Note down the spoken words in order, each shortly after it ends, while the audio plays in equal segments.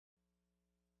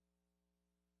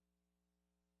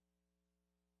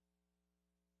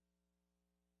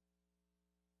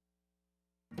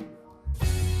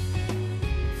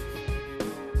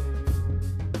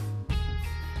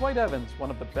Dwight Evans,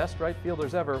 one of the best right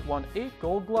fielders ever, won 8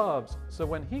 Gold Gloves, so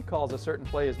when he calls a certain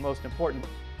play is most important,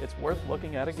 it's worth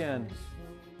looking at again.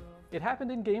 It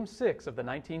happened in Game 6 of the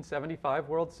 1975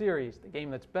 World Series, the game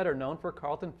that's better known for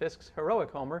Carlton Fisk's heroic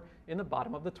homer in the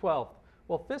bottom of the 12th.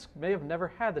 Well, Fisk may have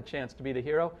never had the chance to be the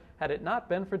hero had it not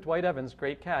been for Dwight Evans'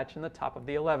 great catch in the top of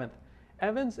the 11th.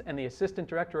 Evans and the Assistant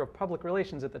Director of Public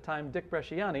Relations at the time, Dick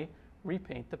Bresciani,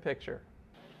 repaint the picture.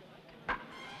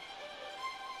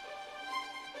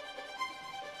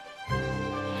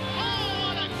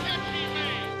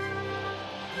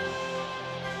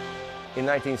 In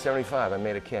 1975, I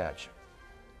made a catch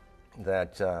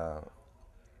that,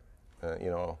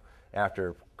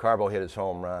 after Carbo hit his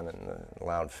home run and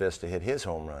allowed Fisk to hit his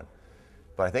home run.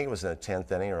 But I think it was in the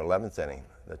 10th inning or 11th inning,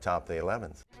 the top of the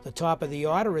 11th. The top of the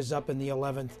order is up in the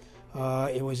 11th.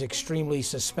 It was extremely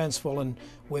suspenseful, and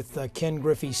with Ken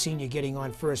Griffey Sr. getting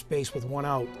on first base with 1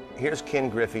 out. Here's Ken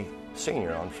Griffey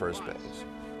Sr. on first base.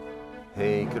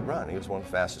 He could run. He was one of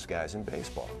the fastest guys in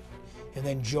baseball. And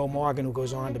then Joe Morgan, who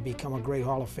goes on to become a great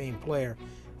Hall of Fame player.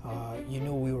 You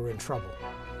knew we were in trouble.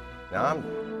 Now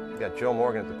I've got Joe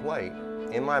Morgan at the plate.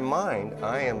 In my mind,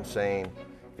 I am saying,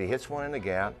 if he hits one in the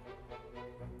gap,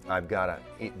 I've got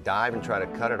to dive and try to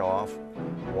cut it off,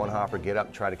 one hopper, get up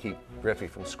and try to keep Griffey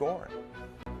from scoring.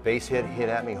 Base hit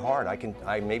at me hard.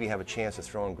 I maybe have a chance of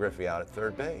throwing Griffey out at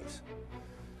third base.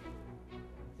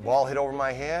 Ball hit over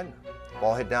my head,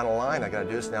 ball hit down the line. I got to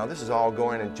do this now. This is all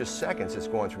going in just seconds. It's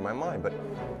going through my mind, but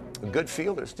good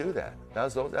fielders do that.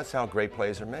 That's how great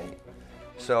plays are made.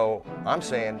 So I'm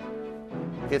saying,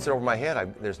 hits it over my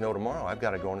head, there's no tomorrow. I've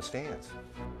got to go in the stands.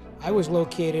 I was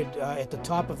located at the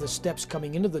top of the steps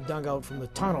coming into the dugout from the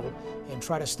tunnel and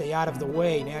try to stay out of the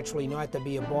way, naturally not to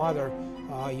be a bother.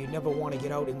 You never want to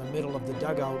get out in the middle of the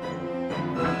dugout.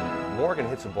 Morgan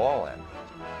hits a ball at me.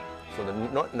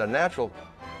 So the natural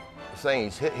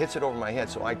thing, he hits it over my head,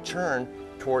 so I turn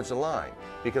towards the line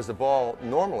because the ball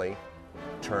normally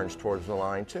turns towards the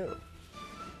line too.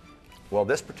 Well,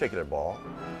 this particular ball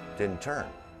didn't turn.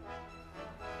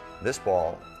 This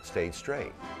ball stayed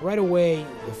straight. Right away,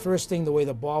 the first thing, the way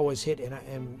the ball was hit,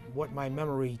 and what my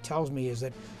memory tells me is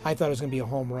that I thought it was going to be a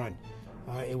home run.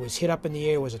 It was hit up in the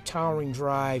air, it was a towering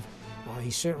drive. He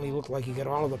certainly looked like he got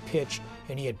all of the pitch,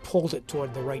 and he had pulled it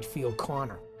toward the right field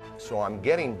corner. So I'm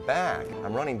getting back,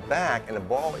 I'm running back, and the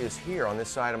ball is here on this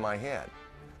side of my head,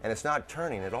 and it's not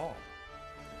turning at all.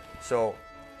 So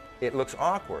it looks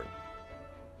awkward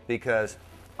because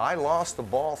I lost the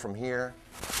ball from here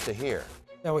to here.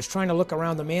 I was trying to look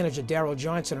around the manager, Darrell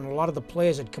Johnson, and a lot of the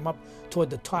players had come up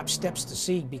toward the top steps to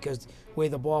see because where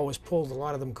the ball was pulled, a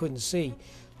lot of them couldn't see.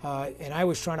 And I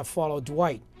was trying to follow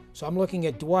Dwight. So I'm looking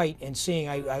at Dwight and seeing,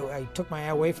 I took my eye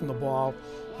away from the ball,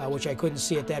 which I couldn't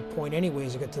see at that point anyway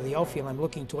as I got to the outfield. I'm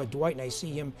looking toward Dwight and I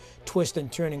see him twist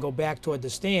and turn and go back toward the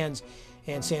stands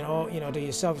and saying, oh, to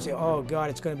yourself, and say, oh God,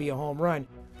 it's going to be a home run.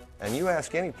 And you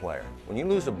ask any player, when you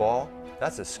lose a ball,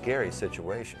 that's a scary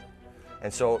situation.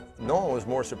 And so no one was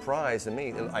more surprised than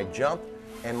me. I jumped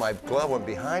and my glove went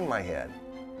behind my head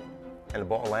and the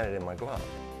ball landed in my glove.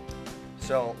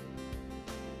 So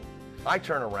I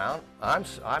turn around.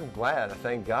 I'm glad,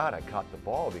 thank God I caught the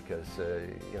ball because,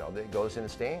 it goes in the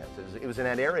stands. It was in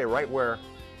that area right where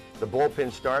the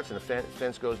bullpen starts and the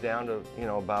fence goes down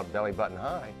to, about belly button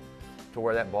high, to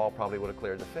where that ball probably would have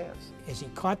cleared the fence. As he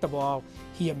caught the ball,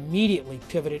 he immediately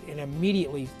pivoted and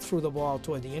immediately threw the ball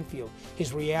toward the infield.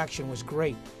 His reaction was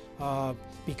great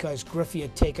because Griffey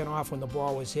had taken off when the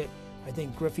ball was hit. I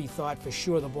think Griffey thought for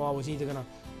sure the ball was either going to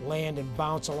land and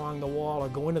bounce along the wall or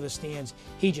go into the stands.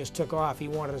 He just took off. He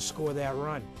wanted to score that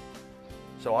run.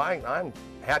 So I'm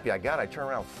happy I got it. I turned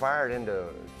around, fired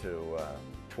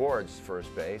towards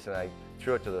first base, and I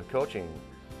threw it to the coaching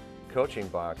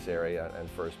box area and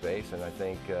first base, and I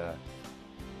think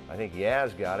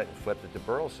Yaz got it and flipped it to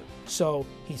Burleson. So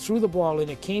he threw the ball in,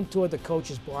 it came toward the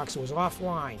coach's box, it was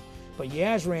offline, but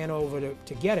Yaz ran over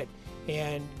to get it,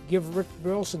 and give Rick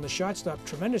Burleson, the shortstop,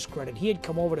 tremendous credit. He had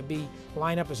come over to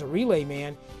line up as a relay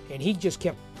man, and he just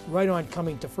kept right on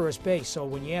coming to first base. So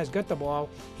when Yaz got the ball,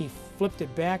 he flipped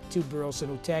it back to Burleson,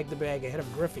 who tagged the bag ahead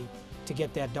of Griffey to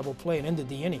get that double play and ended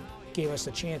the inning. Gave us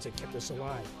the chance, it kept us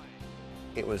alive.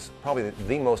 It was probably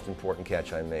the most important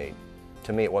catch I made.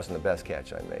 To me, it wasn't the best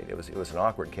catch I made. It was an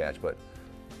awkward catch, but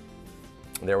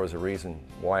there was a reason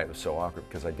why it was so awkward,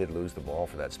 because I did lose the ball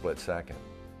for that split second.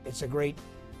 It's a great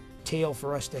tale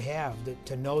for us to have,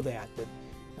 to know that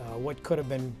what could have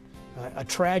been a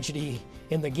tragedy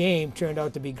in the game turned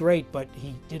out to be great, but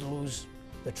he did lose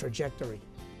the trajectory.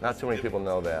 Not too many people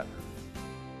know that.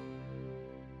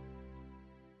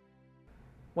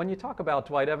 When you talk about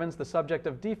Dwight Evans, the subject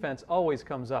of defense always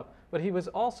comes up, but he was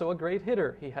also a great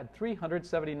hitter. He had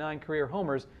 379 career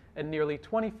homers and nearly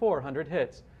 2,400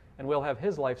 hits. And we'll have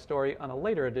his life story on a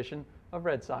later edition of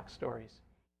Red Sox Stories.